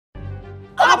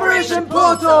Operation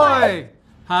Pull Toy!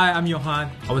 Hi, I'm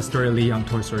Johan. I was story lead on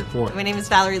Toy Story 4. My name is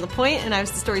Valerie Lapointe, and I was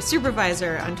the story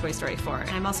supervisor on Toy Story 4. And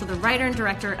I'm also the writer and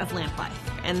director of Lamp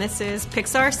Life. And this is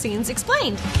Pixar Scenes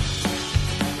Explained.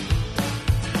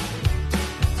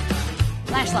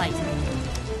 Flashlight.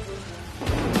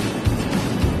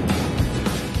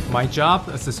 My job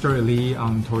as the story lead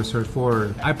on Toy Story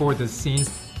 4, I board the scenes.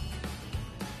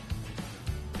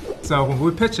 So when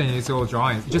we're pitching these little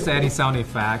drawings, just adding sound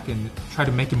effect and try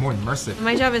to make it more immersive.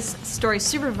 My job as story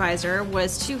supervisor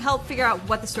was to help figure out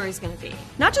what the story is going to be.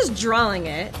 Not just drawing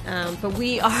it, but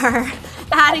we are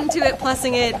adding to it,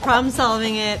 plussing it, problem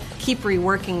solving it, keep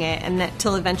reworking it, and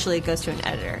until eventually it goes to an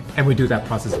editor. And we do that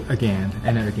process again,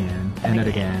 and then again, and then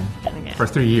again, for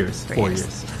 3 years, 4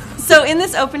 years. So in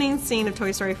this opening scene of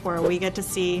Toy Story 4, we get to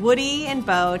see Woody and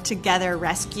Bo together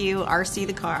rescue RC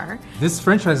the car. This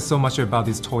franchise is so much about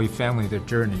this toy family, their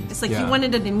journey. It's like you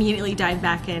wanted to immediately dive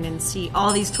back in and see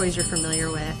all these toys you're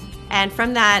familiar with. And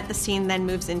from that, the scene then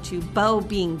moves into Bo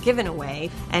being given away,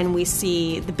 and we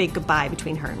see the big goodbye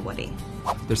between her and Woody.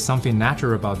 There's something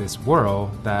natural about this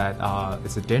world that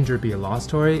it's a danger to be a lost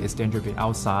toy, it's danger to be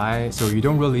outside, so you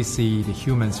don't really see the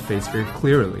human's face very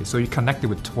clearly, so you connected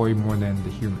with toy more than the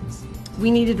humans.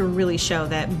 We needed to really show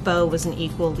that Bo was an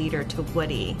equal leader to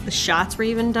Woody. The shots were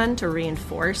even done to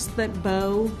reinforce that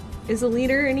Bo is a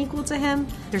leader and equal to him.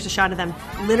 There's a shot of them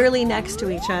literally next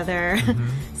to each other.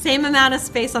 Same amount of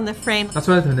space on the frame. That's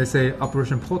why when they say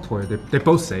Operation Pull Toy, they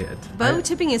both say it. Bo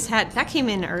tipping his head, that came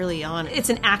in early on. It's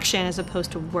an action as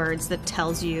opposed to words that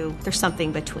tells you there's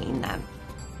something between them.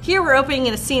 Here we're opening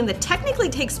in a scene that technically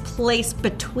takes place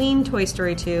between Toy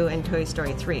Story 2 and Toy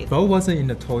Story 3. Bo wasn't in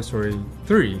the Toy Story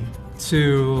 3.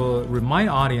 To remind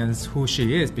audience who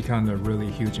she is become a really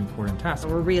huge important task.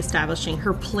 We're reestablishing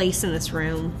her place in this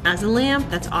room. As a lamp,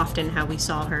 that's often how we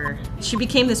saw her. She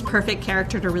became this perfect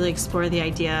character to really explore the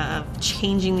idea of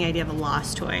changing the idea of a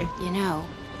lost toy. You know,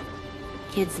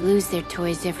 kids lose their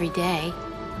toys every day.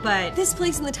 But this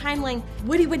place in the timeline,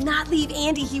 Woody would not leave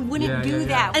Andy. He wouldn't do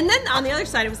that. And then on the other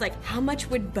side, it was like, how much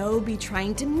would Bo be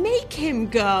trying to make him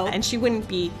go? And she wouldn't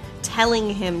be telling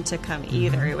him to come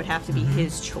either. It would have to be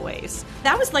his choice.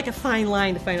 That was like a fine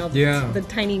line to find all the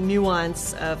tiny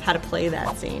nuance of how to play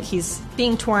that scene. He's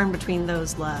being torn between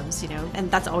those loves, you know, and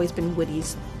that's always been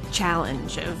Woody's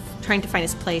challenge of trying to find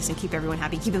his place and keep everyone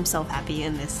happy, keep himself happy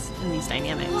in these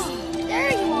dynamics.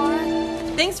 There you are.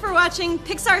 Thanks for watching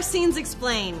Pixar Scenes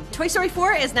Explained. Toy Story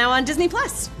 4 is now on Disney+.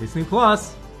 Disney+.